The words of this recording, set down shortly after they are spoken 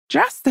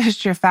Dress, the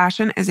History of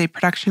Fashion is a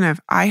production of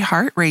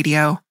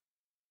iHeartRadio.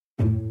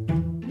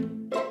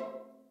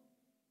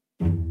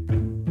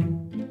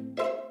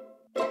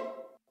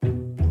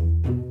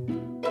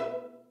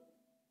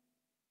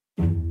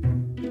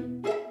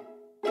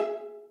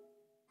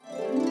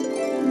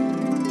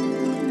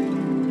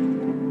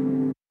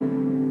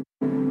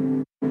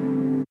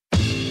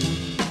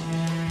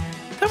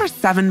 Over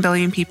 7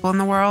 billion people in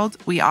the world,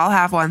 we all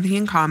have one thing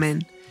in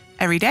common.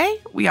 Every day,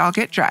 we all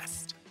get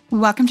dressed.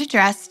 Welcome to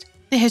Dressed,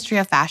 the History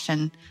of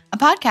Fashion, a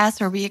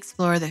podcast where we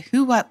explore the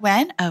who, what,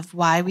 when of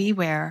why we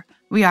wear.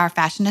 We are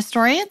fashion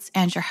historians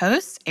and your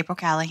hosts, April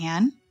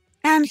Callahan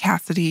and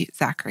Cassidy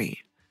Zachary.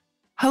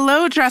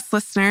 Hello, Dress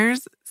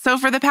listeners. So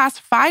for the past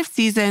 5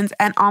 seasons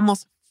and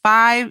almost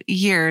 5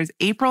 years,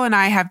 April and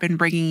I have been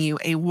bringing you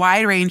a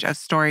wide range of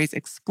stories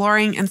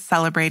exploring and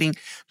celebrating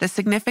the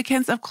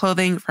significance of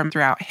clothing from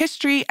throughout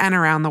history and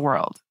around the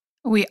world.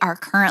 We are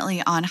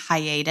currently on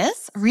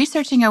hiatus,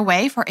 researching a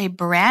way for a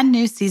brand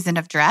new season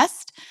of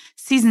Dressed.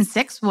 Season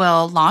 6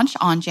 will launch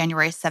on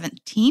January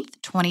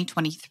 17th,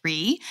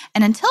 2023.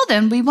 And until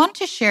then, we want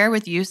to share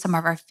with you some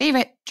of our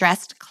favorite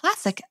Dressed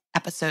classic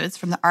episodes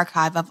from the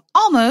archive of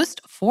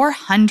almost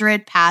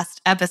 400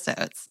 past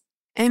episodes.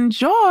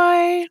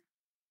 Enjoy!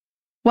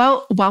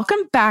 Well,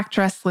 welcome back,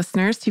 Dress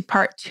listeners, to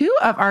part 2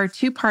 of our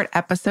 2-part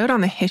episode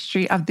on the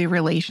history of the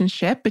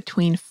relationship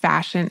between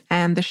fashion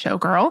and the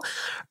showgirl.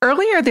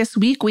 Earlier this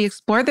week, we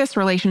explored this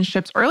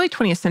relationship's early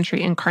 20th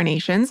century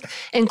incarnations,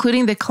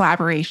 including the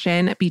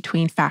collaboration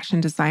between fashion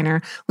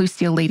designer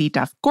Lucille Lady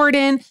Duff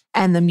Gordon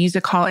and the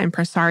music hall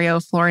impresario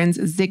Florenz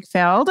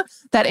Ziegfeld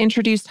that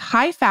introduced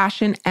high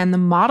fashion and the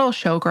model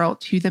showgirl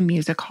to the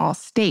music hall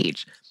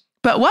stage.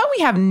 But what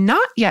we have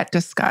not yet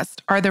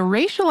discussed are the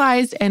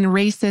racialized and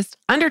racist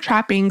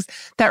undertrappings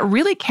that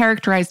really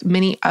characterized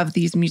many of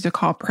these music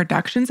hall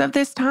productions of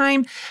this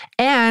time,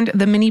 and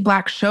the many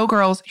Black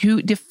showgirls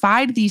who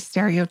defied these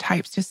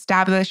stereotypes to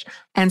establish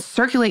and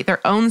circulate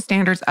their own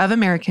standards of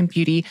American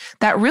beauty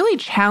that really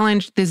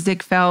challenged the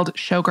Ziegfeld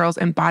showgirls'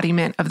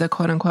 embodiment of the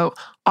quote-unquote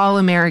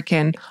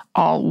all-American,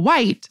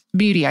 all-white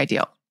beauty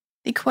ideal.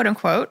 The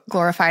quote-unquote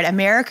glorified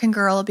American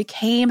girl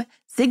became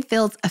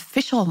Ziegfeld's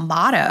official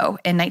motto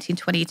in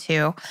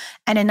 1922.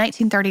 And in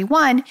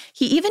 1931,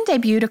 he even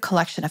debuted a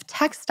collection of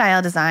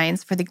textile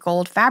designs for the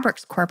Gold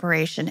Fabrics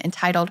Corporation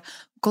entitled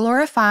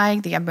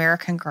Glorifying the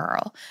American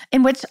Girl,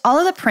 in which all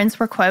of the prints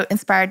were, quote,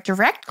 inspired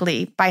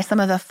directly by some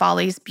of the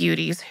Follies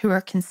beauties who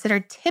are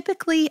considered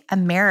typically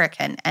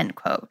American, end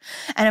quote.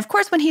 And of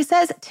course, when he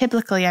says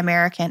typically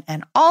American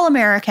and all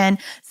American,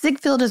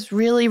 Ziegfeld is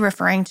really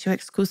referring to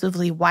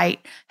exclusively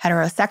white,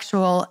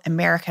 heterosexual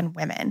American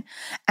women.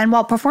 And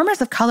while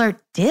performers of color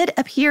did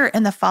appear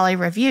in the Folly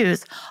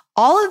reviews,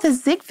 all of the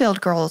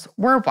Ziegfeld girls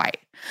were white.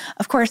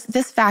 Of course,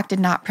 this fact did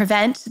not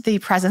prevent the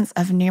presence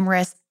of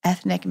numerous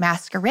ethnic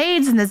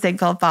masquerades in the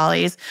Ziegfeld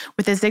Follies,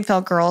 with the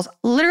Ziegfeld girls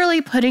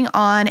literally putting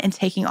on and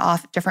taking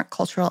off different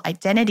cultural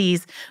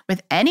identities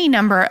with any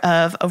number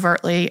of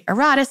overtly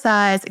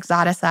eroticized,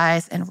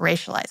 exoticized, and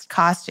racialized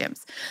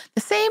costumes.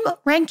 The same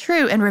rang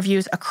true in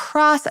reviews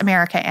across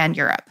America and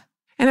Europe.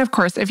 And of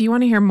course, if you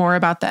want to hear more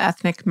about the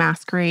ethnic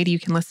masquerade, you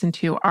can listen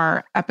to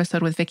our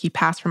episode with Vicky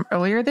Pass from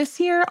earlier this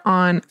year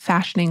on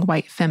fashioning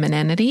white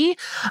femininity.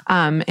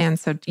 And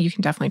so you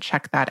can definitely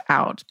check that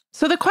out.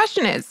 So the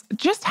question is,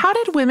 just how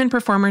did women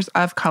performers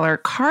of color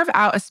carve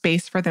out a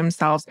space for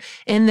themselves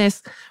in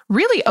this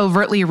really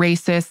overtly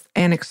racist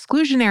and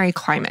exclusionary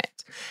climate?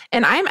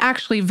 And I'm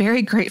actually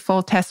very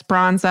grateful to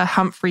Esperanza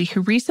Humphrey,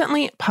 who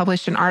recently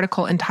published an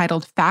article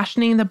entitled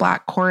Fashioning the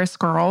Black Chorus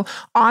Girl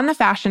on the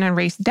Fashion and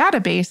Race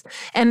Database.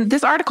 And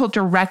this article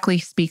directly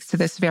speaks to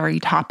this very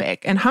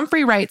topic. And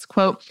Humphrey writes,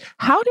 quote,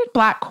 how did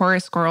Black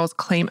chorus girls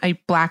claim a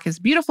Black is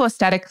beautiful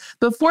aesthetic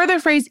before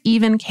the phrase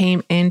even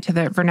came into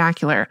the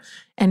vernacular?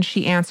 And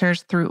she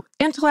answers through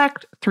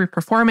intellect, through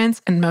performance,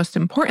 and most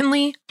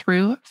importantly,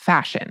 through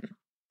fashion.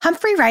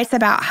 Humphrey writes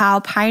about how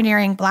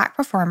pioneering Black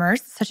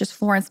performers, such as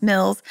Florence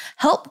Mills,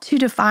 helped to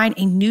define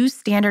a new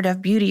standard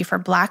of beauty for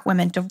Black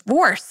women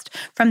divorced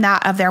from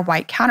that of their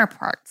white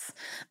counterparts.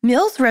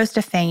 Mills rose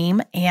to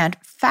fame and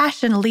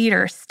fashion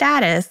leader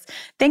status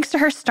thanks to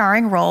her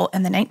starring role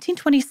in the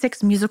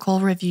 1926 musical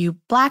revue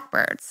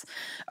Blackbirds.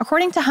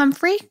 According to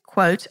Humphrey,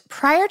 quote,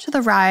 prior to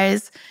the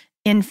rise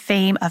in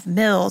fame of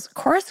Mills,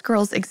 chorus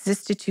girls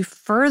existed to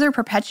further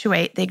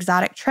perpetuate the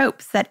exotic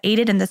tropes that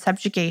aided in the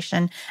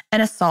subjugation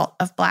and assault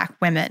of Black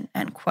women,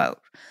 end quote.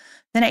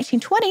 The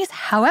 1920s,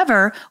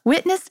 however,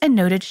 witnessed a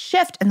noted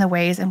shift in the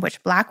ways in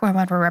which Black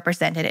women were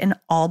represented in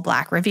all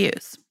Black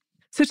revues.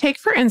 So take,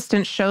 for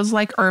instance, shows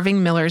like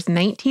Irving Miller's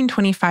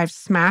 1925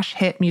 smash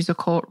hit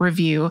musical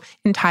revue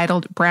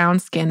entitled Brown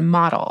Skin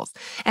Models.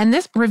 And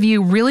this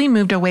revue really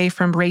moved away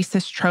from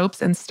racist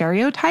tropes and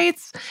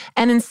stereotypes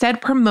and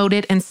instead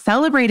promoted and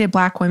celebrated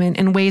Black women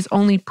in ways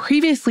only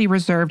previously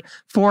reserved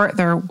for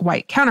their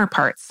white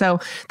counterparts. So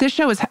this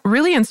show is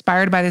really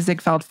inspired by the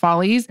Ziegfeld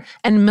Follies,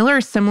 and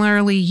Miller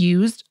similarly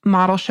used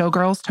model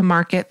showgirls to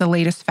market the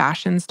latest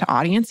fashions to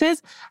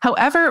audiences.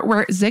 However,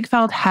 where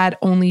Ziegfeld had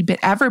only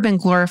ever been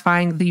glorifying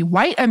glorifying the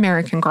white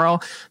American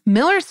girl,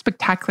 Miller's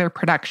spectacular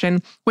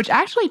production, which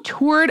actually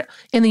toured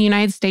in the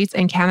United States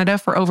and Canada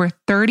for over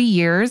 30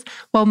 years,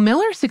 while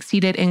Miller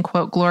succeeded in,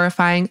 quote,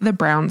 glorifying the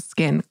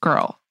brown-skinned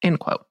girl, end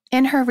quote.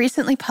 In her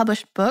recently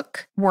published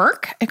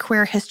work, A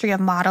Queer History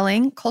of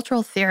Modeling,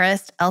 cultural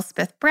theorist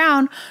Elspeth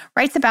Brown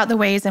writes about the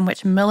ways in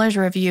which Miller's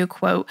review,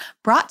 quote,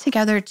 brought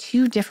together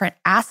two different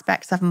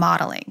aspects of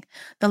modeling: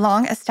 the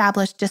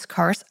long-established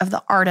discourse of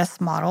the artist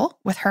model,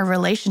 with her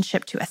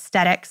relationship to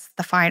aesthetics,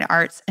 the fine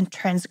arts, and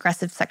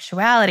transgressive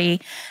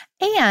sexuality,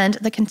 and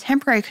the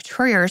contemporary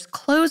couture's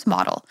clothes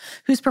model,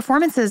 whose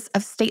performances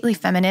of stately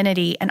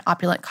femininity and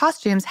opulent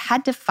costumes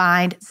had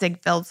defined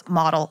Ziegfeld's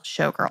model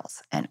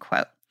showgirls, end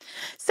quote.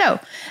 So,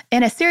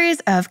 in a series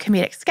of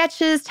comedic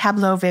sketches,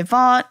 tableaux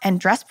vivants, and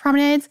dress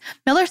promenades,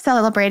 Miller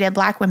celebrated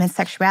Black women's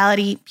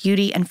sexuality,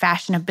 beauty, and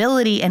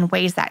fashionability in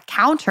ways that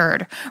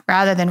countered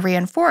rather than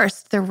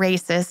reinforced the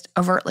racist,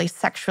 overtly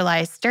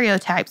sexualized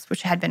stereotypes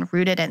which had been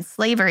rooted in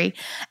slavery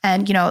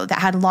and, that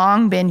had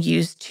long been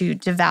used to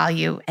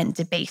devalue and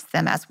debase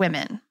them as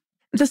women.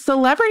 The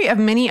celebrity of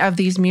many of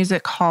these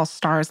music hall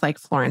stars like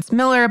Florence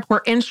Miller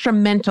were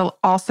instrumental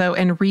also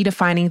in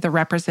redefining the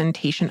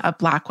representation of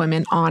Black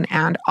women on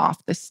and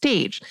off the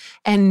stage.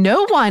 And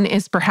no one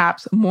is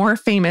perhaps more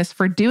famous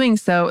for doing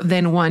so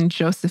than one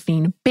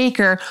Josephine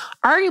Baker,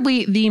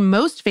 arguably the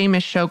most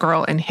famous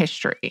showgirl in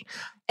history.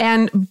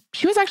 And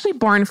she was actually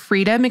born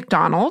Frida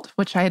McDonald,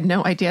 which I had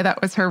no idea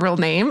that was her real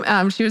name.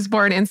 She was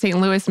born in St.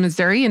 Louis,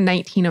 Missouri in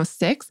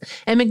 1906.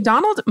 And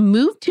McDonald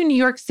moved to New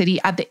York City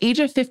at the age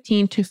of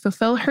 15 to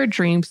fulfill her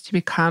dreams to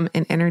become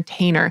an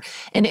entertainer.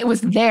 And it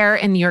was there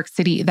in New York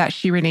City that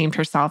she renamed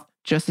herself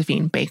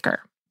Josephine Baker.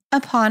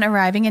 Upon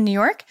arriving in New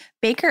York,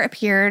 Baker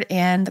appeared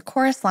in the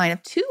chorus line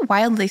of two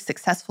wildly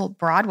successful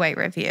Broadway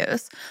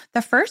revues.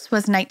 The first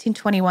was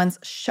 1921's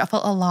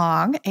Shuffle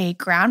Along, a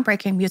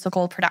groundbreaking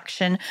musical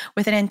production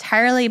with an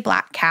entirely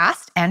Black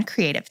cast and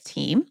creative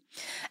team.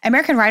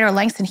 American writer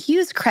Langston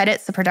Hughes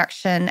credits the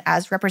production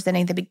as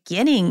representing the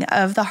beginning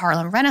of the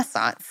Harlem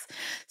Renaissance.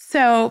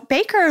 So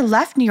Baker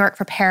left New York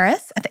for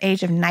Paris at the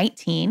age of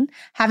 19,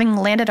 having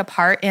landed a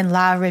part in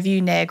La Revue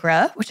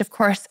Negre, which of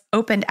course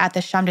opened at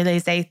the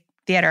Champs-Élysées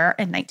Theater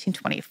in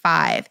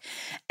 1925.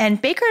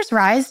 And Baker's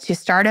rise to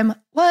stardom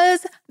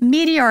was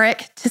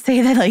meteoric, to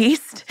say the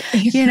least.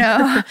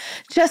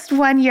 Just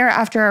 1 year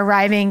after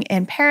arriving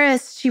in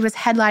Paris, she was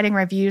headlining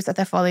revues at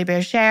the Folies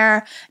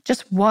Bergère,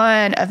 just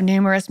one of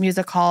numerous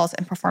music halls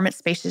and performance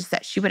spaces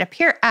that she would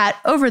appear at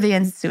over the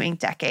ensuing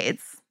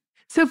decades.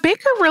 So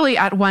Baker really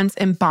at once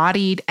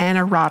embodied and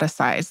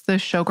eroticized the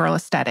showgirl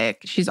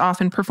aesthetic. She's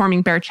often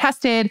performing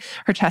bare-chested,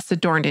 her chest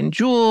adorned in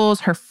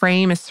jewels, her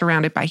frame is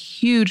surrounded by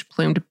huge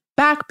plumed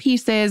back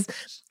pieces.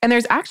 And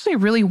there's actually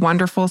really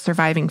wonderful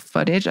surviving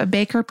footage of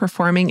Baker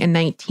performing in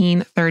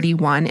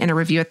 1931 in a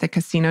revue at the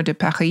Casino de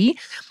Paris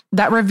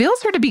that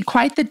reveals her to be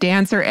quite the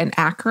dancer and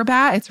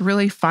acrobat. It's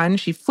really fun.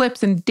 She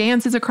flips and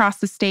dances across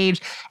the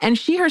stage, and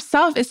she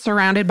herself is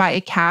surrounded by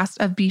a cast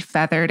of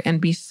befeathered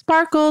and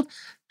besparkled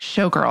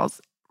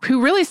showgirls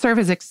who really serve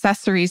as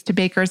accessories to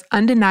Baker's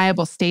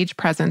undeniable stage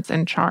presence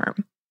and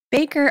charm.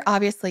 Baker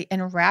obviously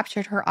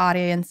enraptured her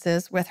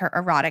audiences with her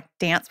erotic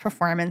dance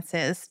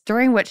performances,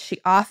 during which she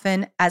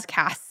often, as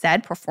Cass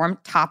said, performed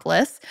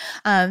topless,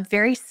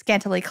 very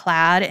scantily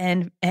clad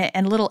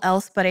and little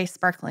else but a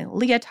sparkling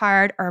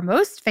leotard, or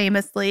most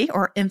famously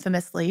or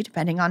infamously,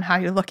 depending on how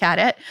you look at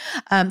it,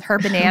 her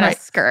banana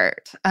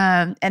skirt.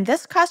 And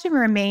this costume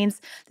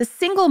remains the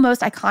single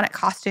most iconic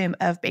costume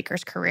of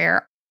Baker's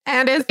career.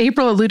 And as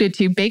April alluded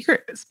to,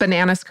 Baker's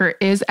banana skirt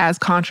is as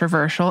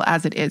controversial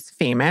as it is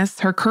famous.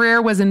 Her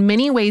career was in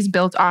many ways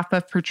built off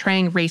of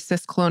portraying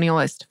racist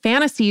colonialist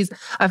fantasies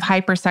of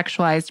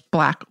hypersexualized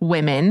Black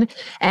women,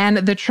 and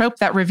the trope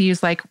that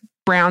reviews like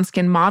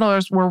brown-skinned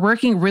modelers were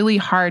working really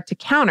hard to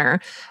counter.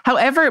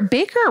 However,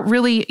 Baker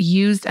really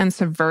used and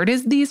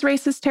subverted these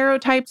racist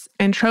stereotypes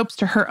and tropes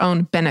to her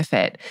own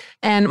benefit.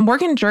 And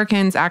Morgan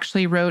Jerkins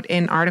actually wrote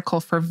an article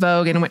for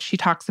Vogue in which she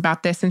talks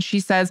about this, and she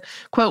says,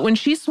 quote, "When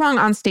she swung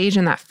on stage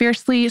in that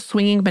fiercely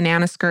swinging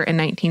banana skirt in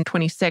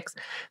 1926,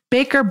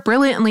 Baker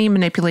brilliantly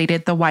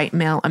manipulated the white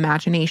male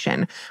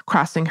imagination.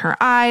 Crossing her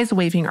eyes,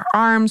 waving her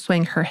arms,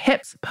 swaying her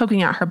hips,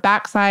 poking out her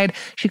backside,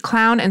 she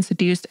clowned and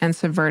seduced and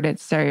subverted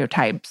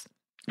stereotypes.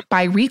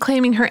 By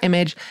reclaiming her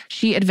image,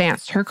 she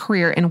advanced her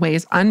career in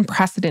ways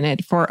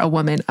unprecedented for a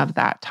woman of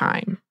that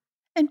time."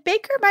 And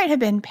Baker might have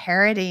been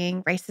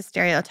parodying racist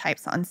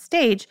stereotypes on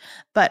stage,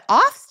 but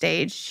off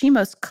stage, she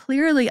most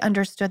clearly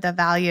understood the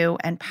value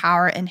and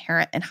power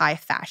inherent in high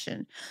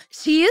fashion.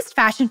 She used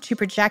fashion to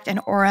project an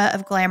aura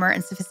of glamour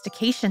and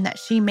sophistication that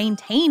she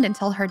maintained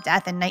until her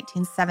death in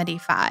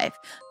 1975.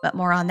 But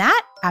more on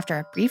that after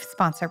a brief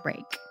sponsor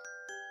break.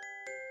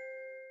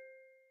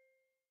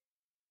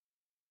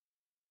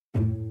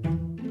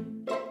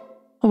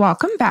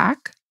 Welcome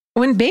back.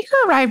 When Baker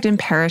arrived in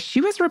Paris,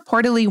 she was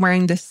reportedly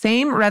wearing the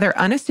same rather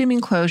unassuming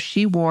clothes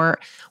she wore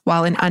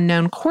while an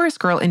unknown chorus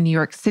girl in New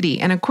York City.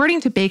 And according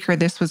to Baker,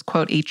 this was,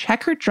 quote, "a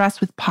checkered dress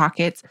with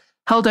pockets,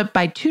 held up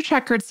by two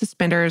checkered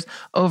suspenders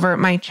over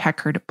my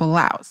checkered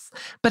blouse.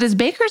 But as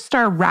Baker's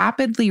star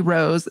rapidly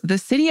rose, the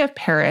city of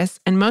Paris,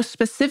 and most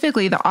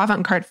specifically the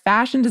avant-garde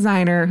fashion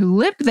designer who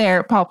lived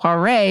there, Paul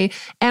Poiret,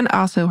 and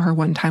also her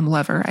one-time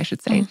lover, I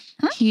should say,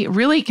 he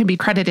really can be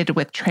credited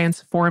with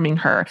transforming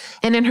her.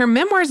 And in her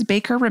memoirs,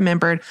 Baker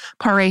remembered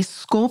Poiret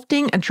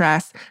sculpting a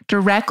dress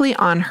directly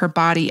on her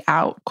body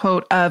out,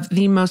 quote, of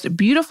the most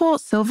beautiful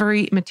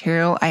silvery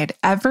material I had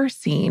ever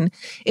seen.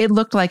 It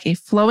looked like a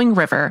flowing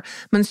river.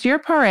 Monsieur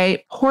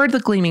Poiret poured the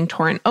gleaming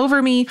torrent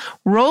over me,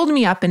 rolled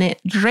me up in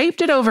it,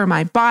 draped it over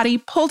my body,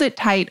 pulled it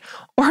tight,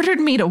 ordered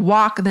me to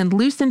walk, then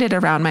loosened it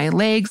around my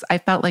legs. I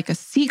felt like a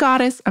sea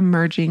goddess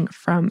emerging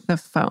from the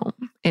foam,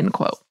 end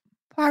quote.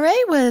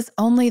 Poiret was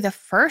only the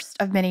first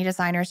of many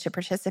designers to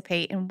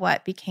participate in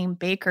what became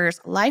Baker's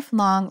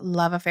lifelong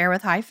love affair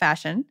with high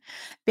fashion.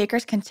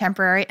 Baker's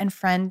contemporary and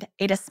friend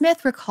Ada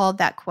Smith recalled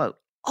that, quote,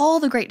 all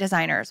the great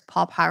designers,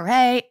 Paul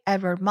Poiret,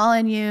 Edward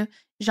Molyneux,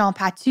 Jean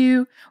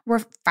Patou,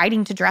 were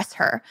fighting to dress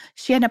her.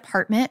 She had an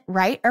apartment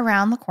right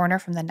around the corner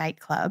from the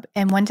nightclub.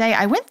 And one day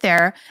I went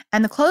there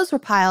and the clothes were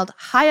piled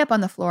high up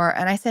on the floor.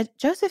 And I said,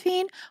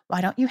 Josephine,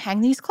 why don't you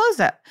hang these clothes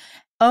up?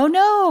 Oh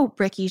no,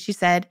 Bricky, she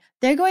said,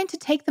 they're going to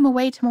take them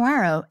away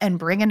tomorrow and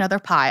bring another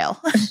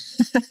pile.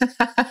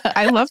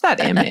 I love that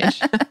image.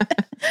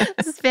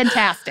 This is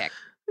fantastic.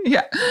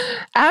 Yeah.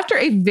 After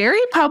a very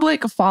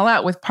public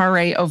fallout with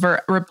Poiret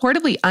over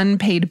reportedly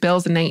unpaid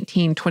bills in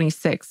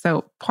 1926,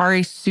 so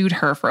Poiret sued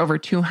her for over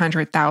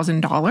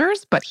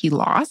 $200,000, but he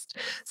lost.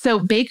 So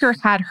Baker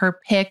had her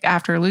pick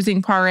after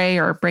losing Poiret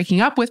or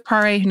breaking up with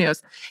Poiret, who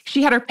knows?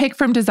 She had her pick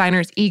from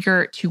designers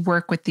eager to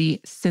work with the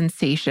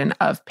sensation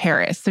of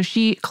Paris. So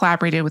she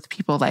collaborated with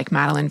people like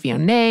Madeleine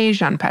Vionnet,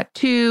 Jean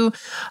Patou,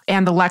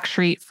 and the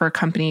luxury for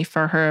company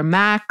for her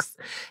Max.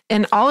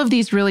 And all of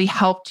these really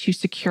helped to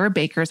secure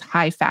Baker's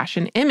high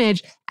fashion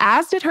image,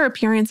 as did her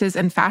appearances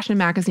in fashion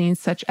magazines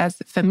such as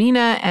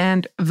Femina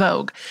and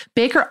Vogue.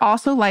 Baker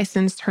also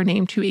licensed her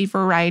name to a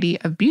variety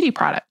of beauty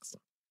products.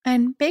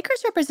 And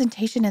Baker's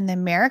representation in the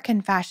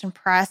American fashion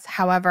press,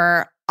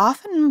 however,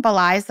 often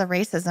belies the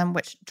racism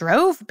which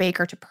drove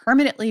Baker to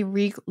permanently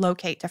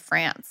relocate to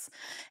France.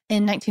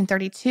 In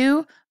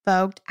 1932,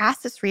 Vogue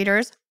asked its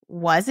readers,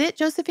 was it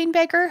Josephine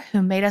Baker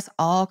who made us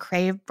all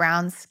crave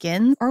brown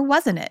skin, or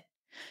wasn't it?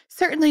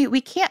 Certainly,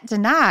 we can't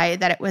deny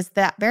that it was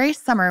that very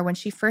summer when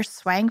she first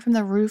swung from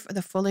the roof of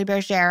the Folies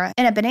Bergère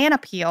in a banana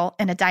peel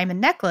and a diamond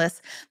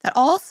necklace that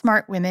all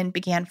smart women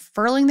began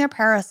furling their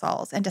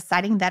parasols and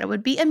deciding that it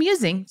would be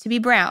amusing to be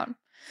brown.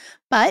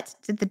 But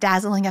did the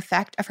dazzling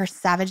effect of her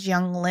savage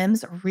young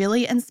limbs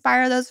really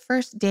inspire those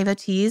first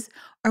devotees,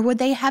 or would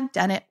they have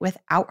done it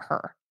without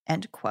her?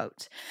 End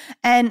quote.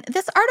 And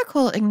this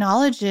article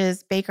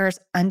acknowledges Baker's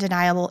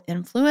undeniable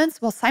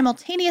influence while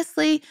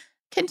simultaneously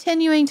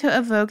continuing to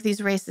evoke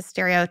these racist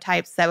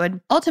stereotypes that would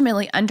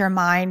ultimately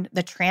undermine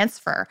the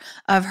transfer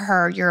of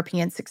her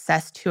European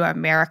success to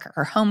America,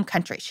 her home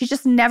country. She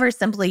just never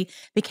simply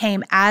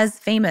became as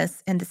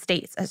famous in the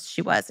States as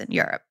she was in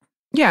Europe.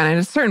 Yeah, and at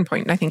a certain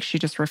point, I think she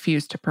just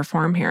refused to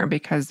perform here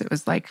because it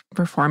was like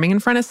performing in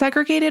front of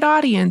segregated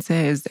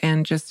audiences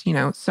and just,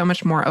 so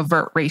much more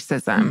overt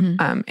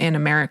racism in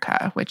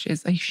America, which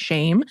is a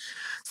shame.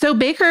 So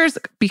because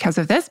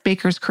of this,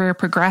 Baker's career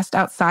progressed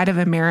outside of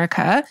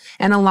America.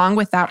 And along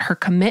with that, her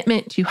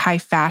commitment to high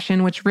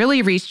fashion, which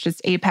really reached its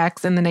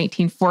apex in the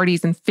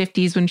 1940s and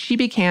 50s when she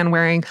began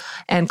wearing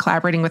and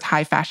collaborating with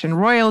high fashion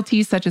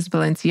royalties such as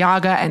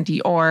Balenciaga and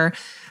Dior.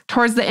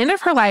 Towards the end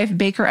of her life,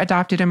 Baker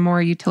adopted a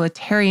more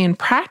utilitarian,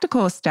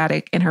 practical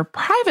aesthetic in her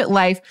private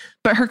life,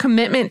 but her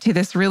commitment to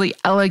this really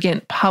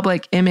elegant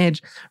public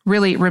image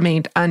really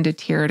remained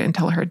undeterred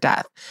until her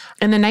death.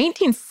 In the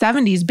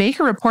 1970s,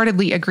 Baker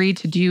reportedly agreed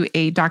to do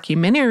a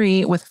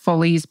documentary with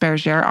Folies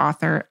Bergère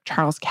author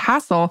Charles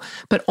Castle,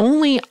 but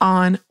only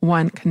on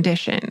one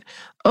condition: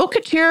 haute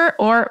couture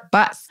or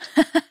bust.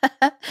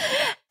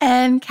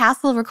 And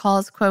Castle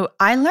recalls, quote,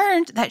 I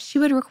learned that she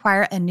would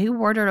require a new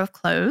wardrobe of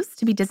clothes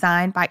to be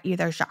designed by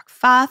either Jacques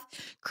Fath,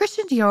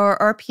 Christian Dior,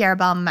 or Pierre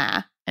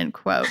Balmain, end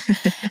quote.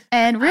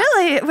 And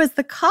really, it was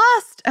the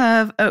cost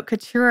of haute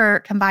couture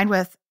combined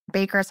with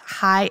Baker's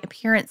high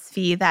appearance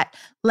fee that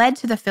led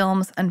to the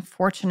film's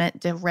unfortunate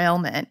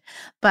derailment.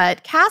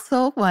 But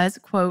Castle was,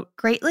 quote,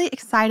 greatly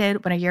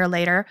excited when a year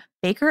later,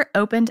 Baker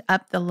opened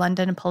up the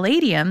London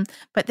Palladium,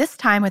 but this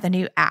time with a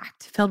new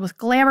act filled with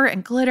glamour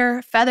and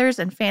glitter, feathers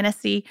and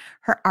fantasy.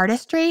 Her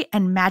artistry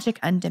and magic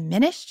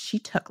undiminished, she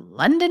took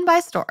London by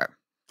storm.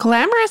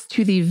 Glamorous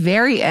to the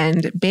very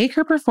end,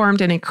 Baker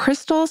performed in a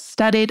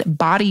crystal-studded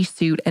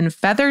bodysuit and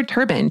feathered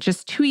turban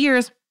just 2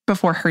 years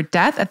before her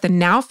death at the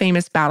now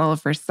famous Battle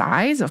of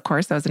Versailles. Of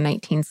course, that was in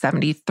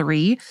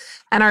 1973.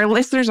 And our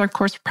listeners, of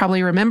course,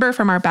 probably remember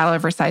from our Battle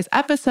of Versailles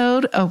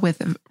episode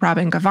with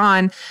Robin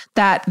Gavin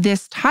that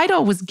this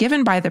title was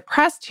given by the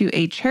press to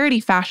a charity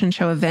fashion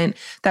show event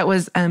that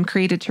was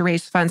created to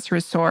raise funds to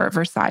restore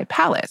Versailles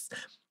Palace.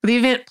 The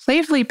event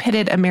playfully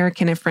pitted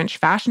American and French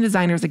fashion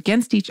designers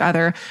against each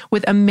other,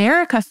 with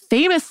America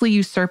famously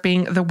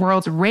usurping the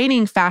world's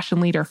reigning fashion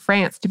leader,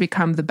 France, to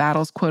become the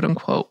battle's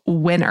quote-unquote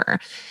winner.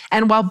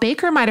 And while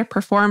Baker might have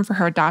performed for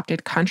her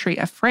adopted country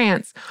of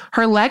France,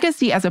 her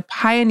legacy as a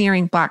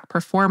pioneering Black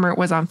performer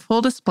was on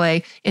full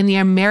display in the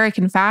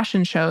American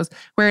fashion shows,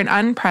 where an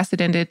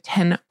unprecedented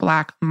 10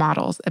 Black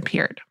models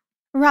appeared.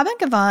 Robin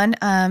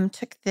Givhan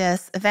took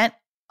this event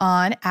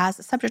on as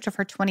the subject of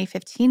her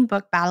 2015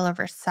 book, Battle of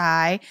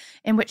Versailles,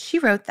 in which she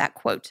wrote that,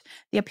 quote,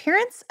 "The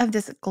appearance of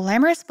this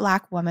glamorous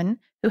Black woman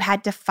who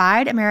had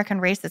defied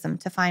American racism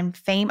to find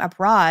fame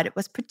abroad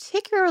was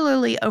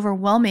particularly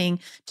overwhelming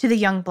to the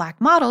young Black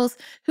models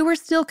who were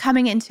still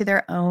coming into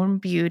their own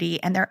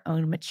beauty and their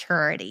own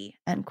maturity,"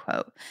 end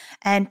quote.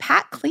 And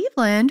Pat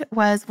Cleveland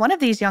was one of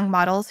these young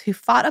models who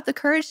fought up the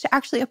courage to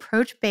actually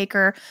approach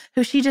Baker,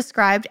 who she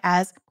described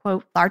as,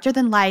 quote, "larger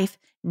than life,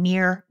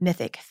 near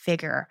mythic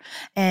figure."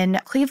 In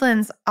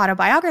Cleveland's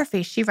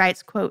autobiography, she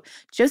writes, quote,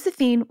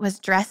 "Josephine was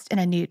dressed in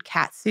a nude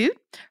catsuit,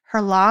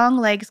 her long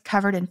legs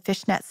covered in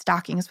fishnet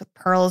stockings with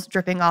pearls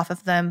dripping off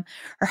of them.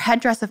 Her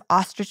headdress of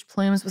ostrich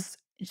plumes was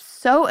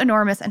so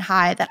enormous and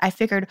high that I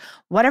figured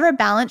whatever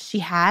balance she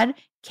had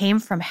came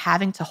from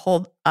having to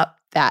hold up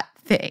that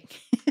thing."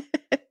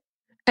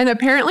 And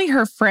apparently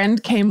her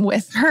friend came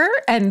with her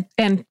and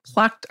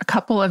plucked a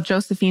couple of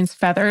Josephine's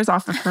feathers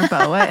off of her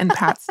boa. And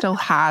Pat still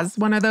has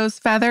one of those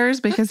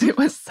feathers because it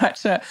was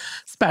such a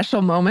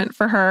special moment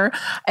for her.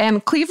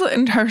 And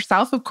Cleveland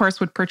herself, of course,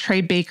 would portray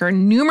Baker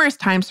numerous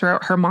times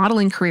throughout her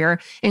modeling career,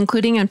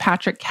 including in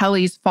Patrick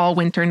Kelly's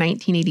Fall/Winter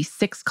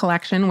 1986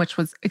 collection, which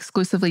was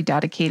exclusively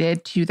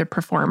dedicated to the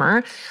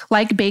performer.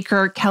 Like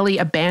Baker, Kelly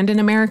abandoned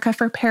America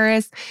for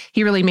Paris.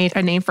 He really made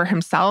a name for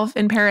himself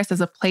in Paris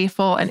as a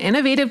playful and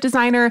innovative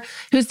designer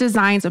whose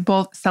designs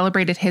both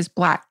celebrated his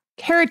Black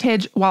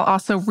heritage while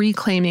also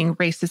reclaiming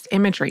racist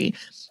imagery.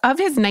 Of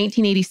his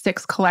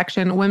 1986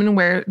 collection, Women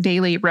Wear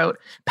Daily wrote,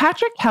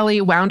 "Patrick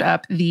Kelly wound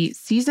up the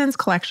Seasons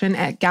collection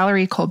at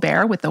Galerie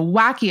Colbert with the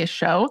wackiest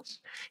show.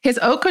 His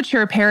haute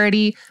couture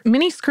parody,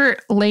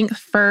 miniskirt length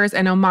furs,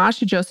 and homage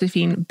to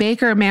Josephine,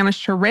 Baker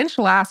managed to wrench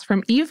laughs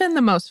from even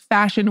the most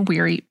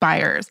fashion-weary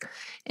buyers,"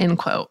 end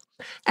quote.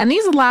 And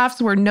these laughs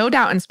were no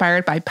doubt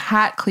inspired by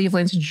Pat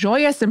Cleveland's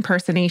joyous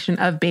impersonation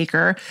of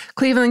Baker.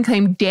 Cleveland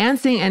claimed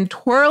dancing and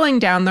twirling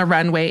down the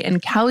runway in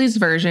Kelly's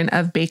version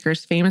of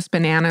Baker's famous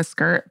banana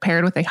skirt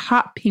paired with a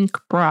hot pink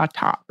bra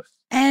top.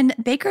 And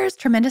Baker's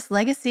tremendous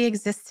legacy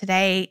exists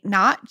today,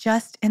 not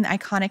just in the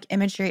iconic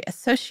imagery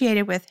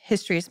associated with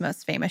history's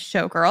most famous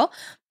showgirl,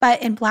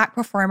 but in Black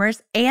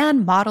performers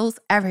and models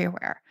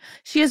everywhere.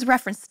 She is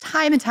referenced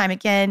time and time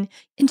again.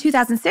 In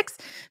 2006,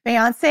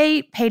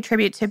 Beyoncé paid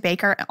tribute to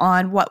Baker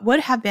on what would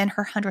have been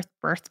her 100th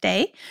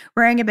birthday,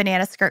 wearing a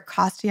banana skirt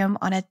costume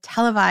on a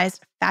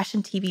televised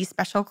fashion TV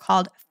special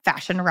called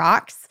Fashion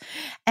Rocks.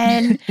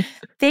 And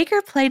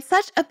Baker played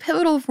such a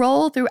pivotal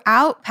role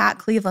throughout Pat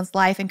Cleveland's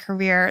life and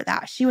career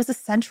that she was a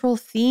central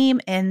theme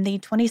in the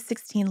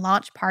 2016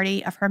 launch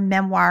party of her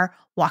memoir,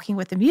 Walking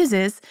with the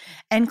Muses.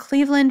 And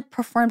Cleveland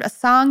performed a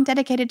song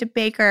dedicated to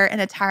Baker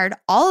and attired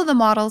all of the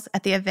models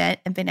at the event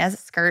in banana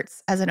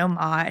skirts as an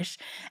homage.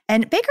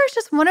 And Baker is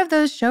just one of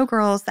those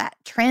showgirls that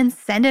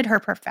transcended her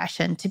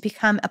profession to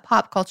become a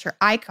pop culture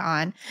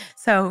icon.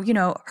 So,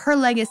 her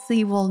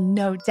legacy will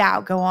no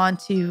doubt go on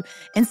to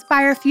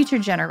inspire future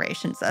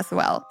generations as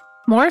well.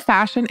 More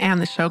fashion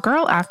and the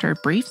showgirl after a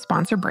brief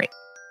sponsor break.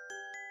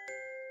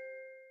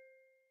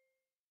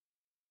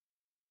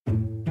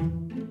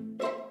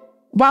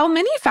 While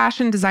many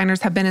fashion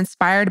designers have been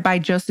inspired by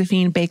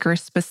Josephine Baker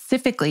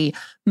specifically,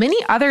 many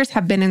others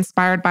have been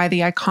inspired by the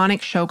iconic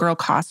showgirl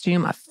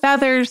costume of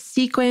feathers,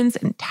 sequins,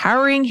 and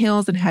towering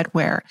heels and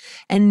headwear.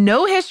 And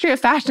no history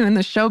of fashion in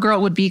the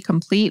showgirl would be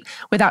complete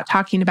without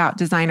talking about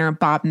designer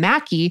Bob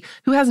Mackie,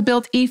 who has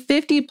built a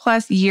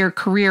 50-plus year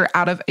career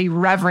out of a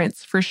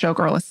reverence for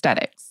showgirl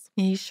aesthetics.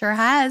 He sure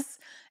has.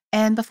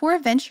 And before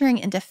venturing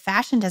into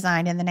fashion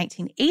design in the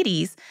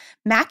 1980s,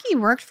 Mackie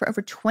worked for over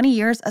 20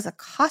 years as a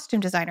costume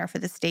designer for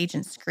the stage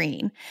and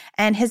screen.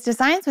 And his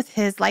designs with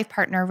his life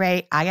partner,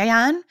 Ray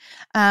Agayan,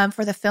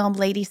 for the film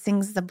Lady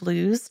Sings the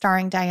Blues,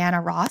 starring Diana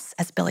Ross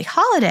as Billie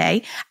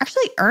Holiday,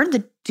 actually earned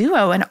the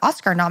duo an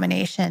Oscar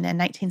nomination in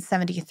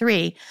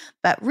 1973.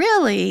 But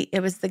really,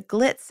 it was the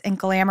glitz and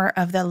glamour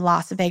of the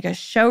Las Vegas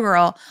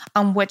showgirl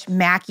on which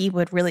Mackie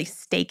would really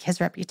stake his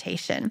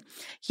reputation.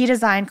 He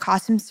designed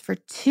costumes for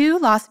 2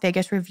 Las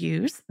Vegas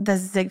revues, the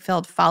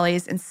Ziegfeld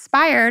Follies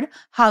inspired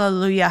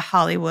Hallelujah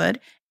Hollywood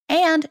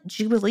and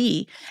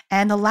Jubilee,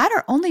 and the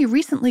latter only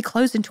recently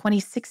closed in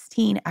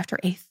 2016 after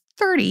a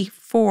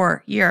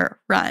 34-year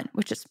run,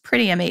 which is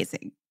pretty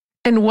amazing.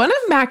 And one of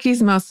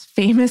Mackie's most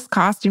famous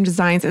costume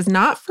designs is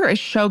not for a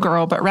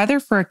showgirl, but rather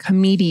for a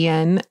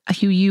comedian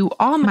who you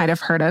all might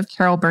have heard of,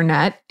 Carol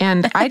Burnett.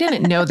 And I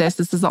didn't know this.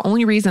 This is the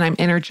only reason I'm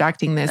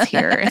interjecting this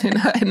here in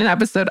an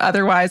episode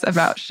otherwise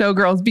about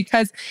showgirls,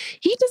 because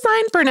he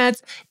designed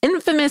Burnett's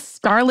infamous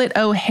Scarlett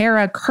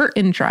O'Hara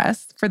curtain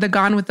dress for the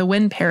Gone with the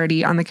Wind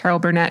parody on the Carol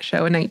Burnett show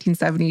in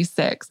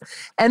 1976.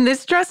 And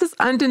this dress has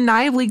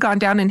undeniably gone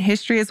down in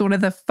history as one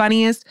of the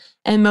funniest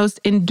and most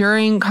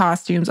enduring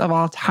costumes of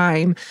all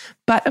time.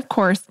 But of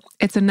course,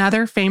 it's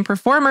another famed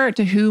performer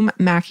to whom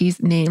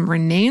Mackie's name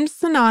remains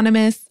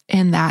synonymous,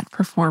 and that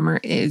performer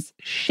is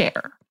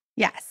Cher.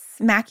 Yes.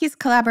 Mackie's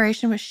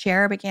collaboration with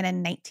Cher began in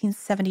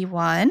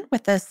 1971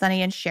 with the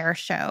Sonny and Cher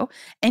show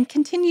and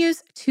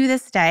continues to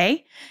this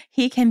day.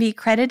 He can be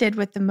credited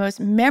with the most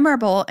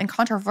memorable and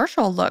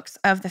controversial looks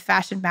of the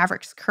fashion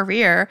maverick's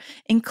career,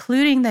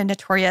 including the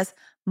notorious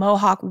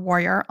Mohawk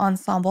Warrior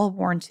ensemble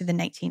worn to the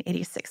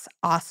 1986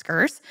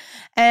 Oscars.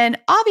 And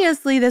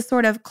obviously, this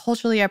sort of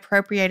culturally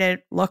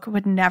appropriated look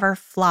would never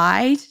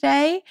fly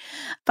today,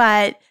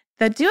 but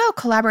the duo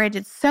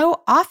collaborated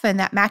so often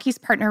that Mackie's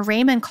partner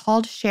Raymond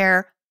called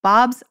Cher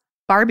Bob's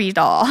Barbie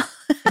doll.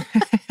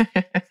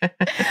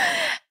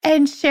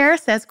 And Cher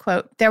says,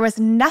 quote, "There was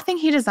nothing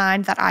he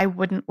designed that I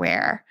wouldn't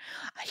wear.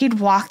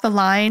 He'd walk the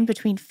line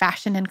between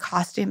fashion and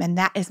costume, and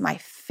that is my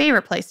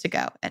favorite place to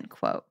go," end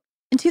quote.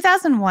 In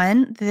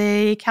 2001,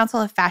 the Council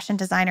of Fashion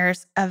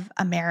Designers of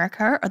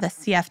America, or the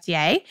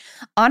CFDA,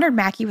 honored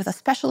Mackie with a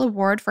special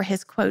award for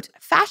his, quote,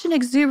 "fashion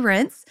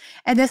exuberance,"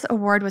 and this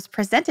award was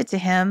presented to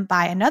him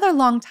by another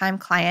longtime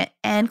client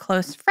and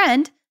close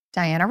friend,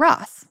 Diana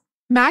Ross.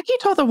 Mackie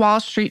told the Wall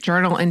Street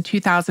Journal in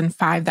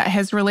 2005 that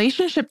his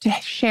relationship to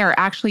Cher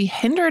actually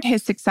hindered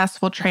his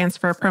successful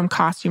transfer from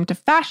costume to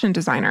fashion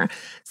designer,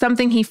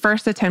 something he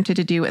first attempted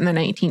to do in the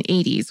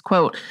 1980s.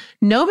 Quote,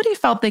 "Nobody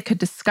felt they could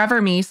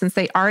discover me since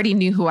they already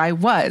knew who I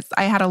was.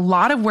 I had a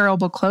lot of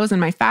wearable clothes in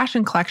my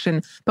fashion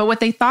collection, but what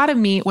they thought of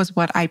me was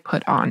what I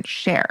put on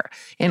Cher,"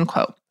 end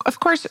quote. Of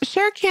course,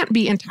 Cher can't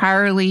be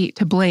entirely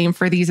to blame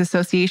for these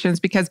associations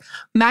because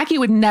Mackie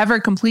would never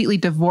completely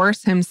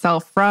divorce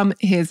himself from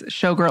his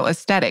showgirl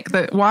aesthetic.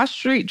 The Wall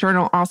Street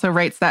Journal also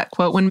writes that,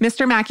 quote, "When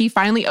Mr. Mackie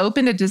finally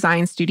opened a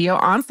design studio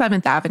on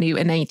 7th Avenue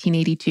in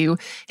 1982,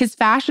 his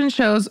fashion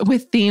shows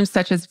with themes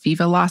such as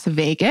Viva Las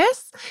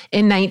Vegas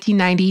in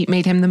 1990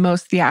 made him the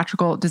most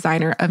theatrical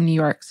designer of New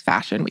York's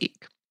Fashion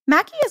Week."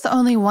 Mackie is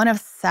only one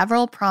of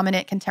several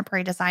prominent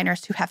contemporary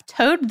designers who have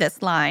towed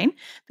this line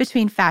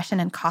between fashion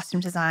and costume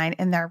design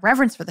in their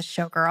reverence for the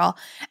showgirl.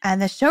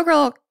 And the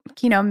showgirl,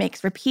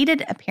 makes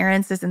repeated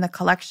appearances in the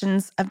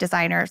collections of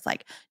designers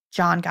like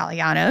John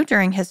Galliano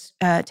during his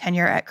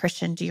tenure at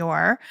Christian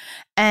Dior.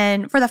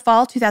 And for the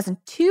fall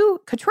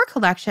 2002 couture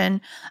collection,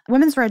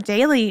 Women's Wear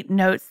Daily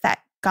notes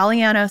that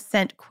Galliano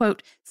sent,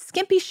 quote,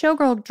 "skimpy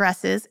showgirl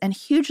dresses and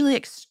hugely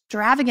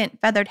extravagant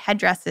feathered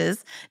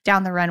headdresses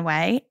down the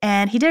runway."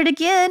 And he did it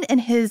again in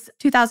his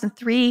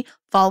 2003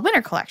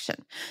 fall-winter collection.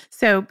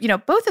 So,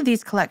 both of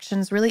these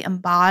collections really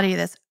embody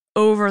this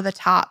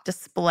over-the-top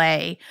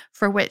display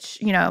for which,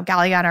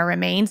 Galliano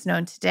remains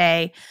known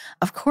today.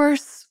 Of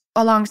course,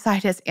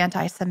 alongside his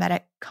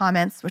anti-Semitic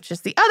comments, which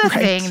is the other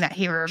thing that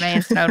he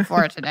remains known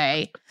for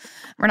today.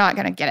 We're not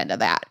going to get into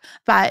that.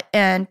 But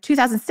in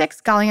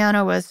 2006,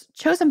 Galliano was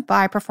chosen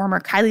by performer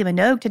Kylie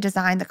Minogue to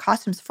design the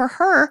costumes for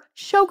her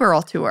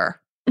showgirl tour.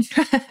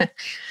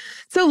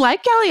 So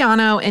like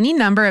Galliano, any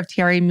number of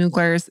Thierry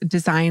Mugler's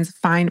designs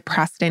find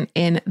precedent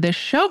in the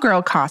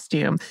showgirl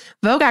costume.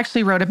 Vogue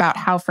actually wrote about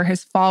how for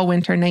his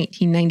fall-winter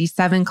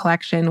 1997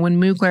 collection,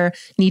 when Mugler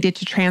needed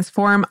to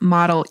transform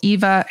model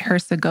Eva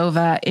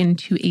Herzigova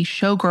into a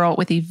showgirl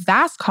with a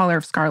vast collar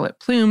of scarlet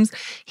plumes,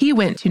 he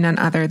went to none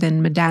other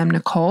than Madame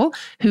Nicole,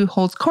 who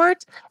holds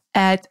court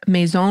at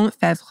Maison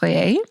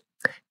Fevrier.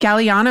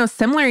 Galliano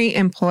similarly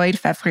employed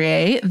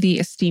Fevrier, the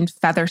esteemed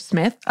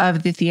feathersmith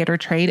of the theater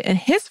trade, in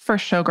his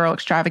first showgirl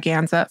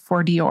extravaganza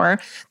for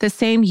Dior the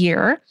same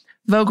year.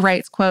 Vogue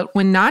writes, quote,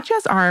 "When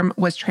Nadja's arm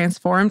was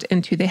transformed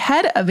into the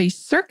head of a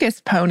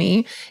circus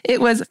pony,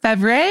 it was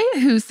Fevrier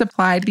who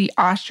supplied the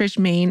ostrich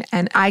mane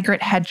and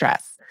aigrette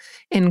headdress."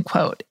 End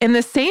quote. In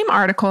the same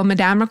article,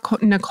 Madame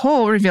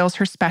Nicole reveals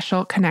her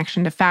special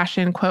connection to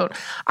fashion. Quote,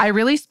 "I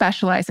really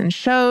specialize in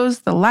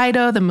shows, the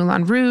Lido, the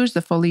Moulin Rouge,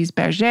 the Folies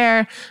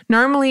Bergère.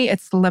 Normally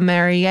it's Le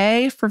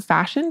Merrier for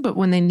fashion, but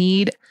when they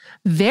need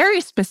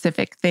very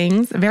specific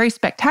things, very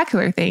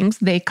spectacular things,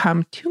 they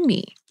come to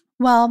me."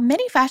 While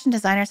many fashion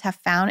designers have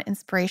found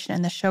inspiration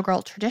in the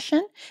showgirl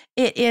tradition,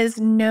 it is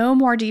no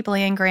more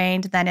deeply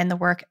ingrained than in the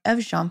work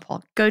of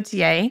Jean-Paul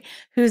Gaultier,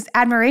 whose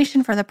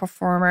admiration for the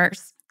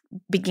performers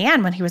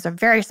began when he was a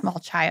very small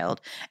child.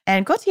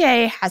 And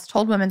Gaultier has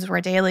told Women's Wear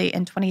Daily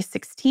in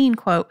 2016,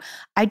 quote,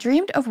 "I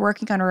dreamed of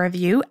working on a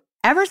review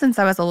ever since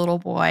I was a little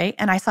boy,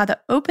 and I saw the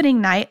opening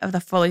night of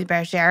the Folies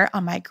Bergère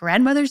on my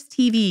grandmother's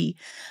TV.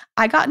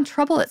 I got in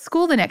trouble at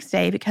school the next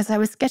day because I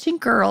was sketching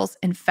girls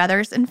in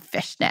feathers and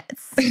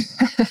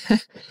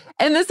fishnets."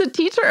 And this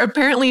teacher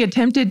apparently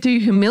attempted to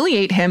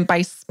humiliate him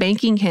by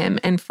spanking him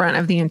in front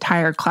of the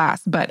entire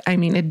class. But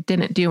it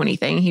didn't do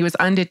anything. He was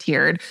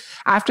undeterred.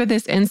 After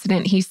this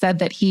incident, he said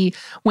that he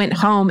went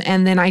home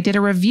and then I did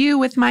a review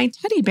with my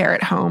teddy bear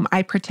at home.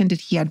 I pretended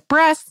he had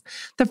breasts.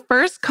 The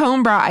first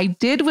comb bra I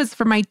did was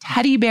for my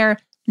teddy bear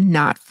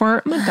Not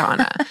for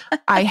Madonna.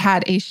 I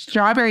had a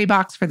strawberry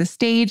box for the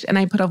stage, and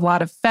I put a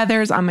lot of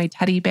feathers on my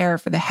teddy bear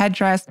for the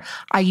headdress.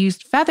 I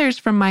used feathers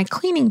from my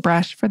cleaning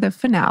brush for the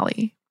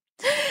finale.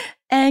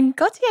 And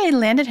Gaultier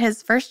landed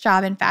his first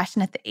job in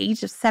fashion at the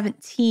age of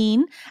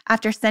 17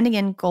 after sending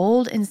in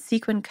gold and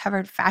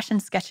sequin-covered fashion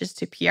sketches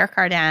to Pierre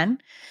Cardin,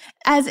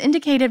 as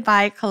indicated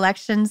by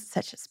collections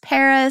such as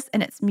Paris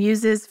and its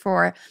muses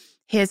for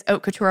his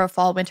Haute Couture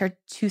Fall-Winter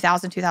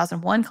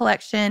 2000-2001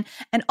 collection,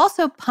 and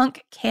also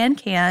Punk Can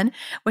Can,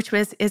 which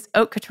was his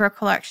Haute Couture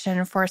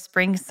collection for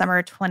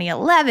Spring-Summer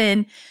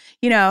 2011.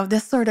 You know,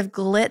 this sort of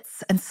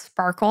glitz and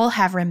sparkle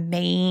have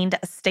remained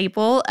a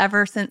staple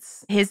ever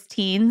since his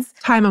teens.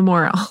 Time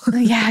immemorial.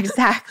 Yeah,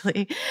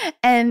 exactly.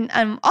 And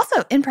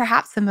also, in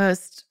perhaps the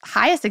most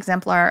highest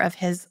exemplar of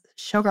his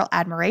showgirl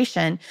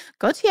admiration,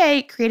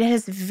 Gaultier created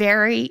his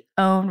very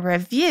own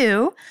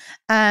revue.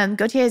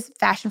 Gaultier's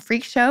Fashion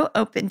Freak Show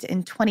opened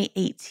in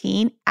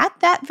 2018 at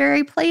that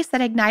very place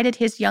that ignited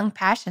his young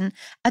passion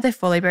at the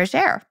Folies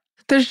Bergère.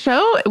 The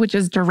show, which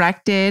is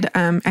directed,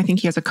 I think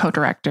he has a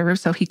co-director,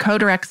 so he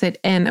co-directs it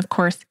and, of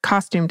course,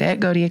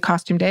 Gaultier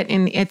costumed it.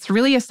 And it's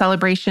really a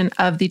celebration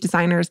of the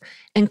designer's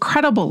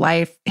incredible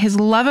life, his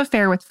love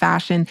affair with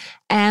fashion,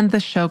 and the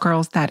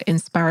showgirls that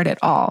inspired it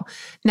all.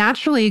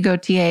 Naturally,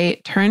 Gaultier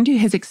turned to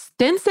his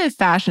extensive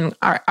fashion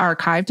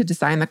archive to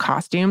design the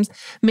costumes.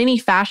 Many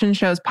fashion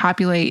shows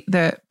populate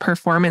the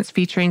performance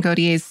featuring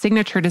Gaultier's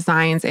signature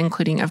designs,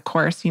 including, of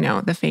course,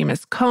 the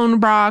famous cone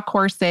bra,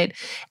 corset,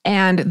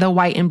 and the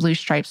white and blue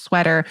striped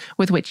sweater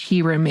with which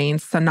he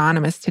remains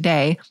synonymous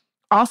today.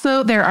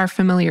 Also, there are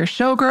familiar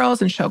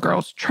showgirls and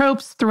showgirls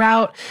tropes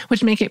throughout,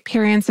 which make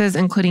appearances,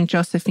 including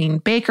Josephine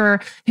Baker,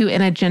 who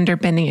in a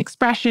gender-bending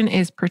expression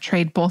is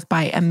portrayed both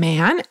by a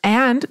man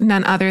and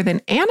none other than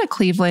Anna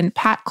Cleveland,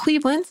 Pat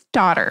Cleveland's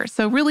daughter.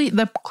 So really,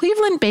 the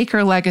Cleveland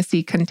Baker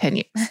legacy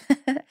continues.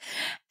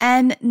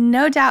 And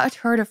no doubt a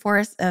tour de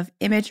force of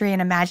imagery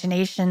and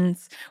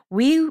imaginations,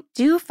 we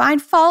do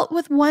find fault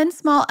with one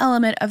small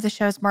element of the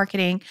show's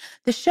marketing.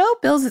 The show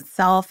bills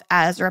itself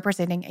as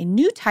representing a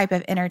new type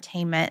of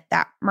entertainment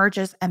that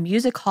merges a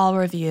music hall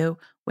review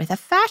with a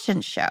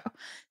fashion show.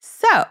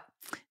 So,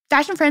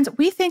 fashion friends,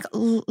 we think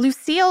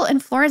Lucille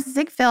and Florence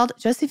Ziegfeld,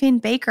 Josephine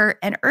Baker,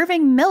 and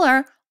Irving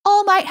Miller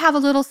all might have a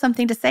little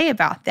something to say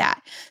about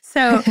that.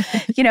 So,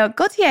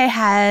 Gaultier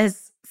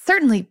has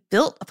certainly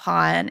built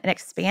upon and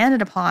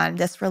expanded upon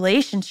this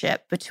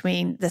relationship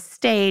between the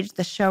stage,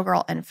 the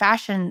showgirl, and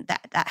fashion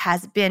that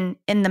has been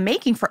in the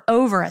making for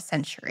over a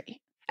century.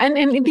 And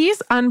in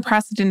these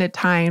unprecedented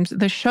times,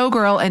 the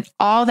showgirl and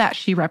all that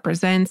she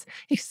represents,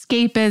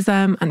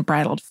 escapism,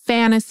 unbridled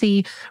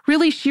fantasy,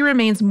 really she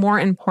remains more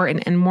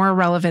important and more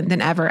relevant than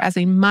ever as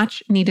a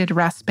much-needed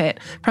respite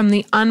from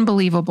the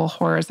unbelievable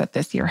horrors that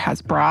this year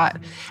has brought.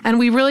 And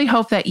we really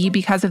hope that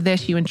because of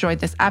this, you enjoyed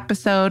this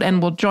episode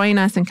and will join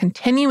us in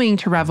continuing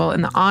to revel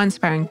in the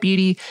awe-inspiring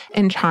beauty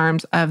and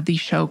charms of the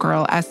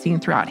showgirl as seen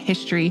throughout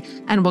history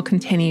and will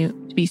continue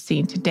to be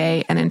seen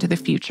today and into the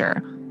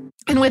future.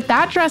 And with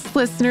that, dress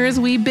listeners,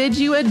 we bid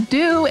you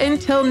adieu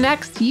until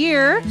next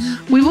year.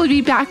 We will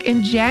be back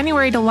in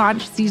January to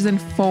launch season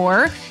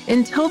 4.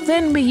 Until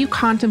then, may you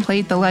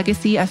contemplate the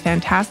legacy of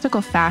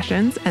fantastical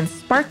fashions and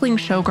sparkling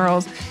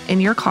showgirls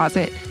in your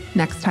closet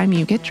next time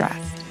you get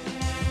dressed.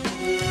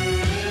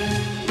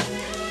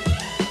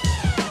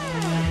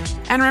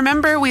 And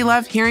remember, we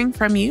love hearing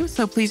from you,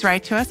 so please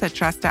write to us at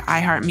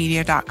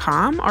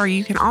dressed@iheartmedia.com, or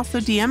you can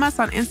also DM us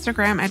on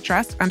Instagram at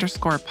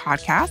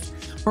dressed_podcast,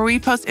 where we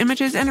post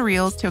images and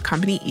reels to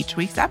accompany each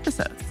week's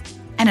episodes.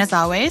 And as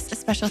always, a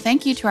special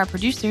thank you to our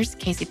producers,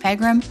 Casey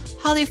Pegram,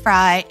 Holly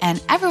Fry,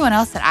 and everyone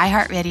else at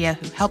iHeartRadio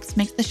who helps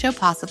make the show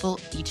possible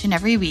each and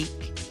every week.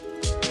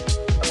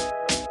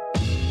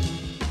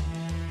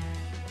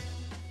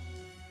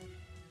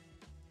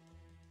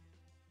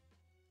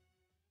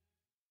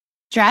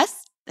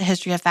 Dressed, the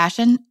History of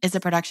Fashion, is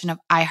a production of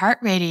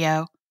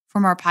iHeartRadio.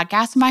 For more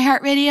podcasts from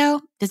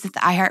iHeartRadio, visit the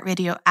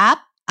iHeartRadio app,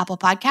 Apple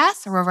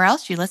Podcasts, or wherever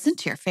else you listen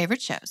to your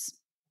favorite shows.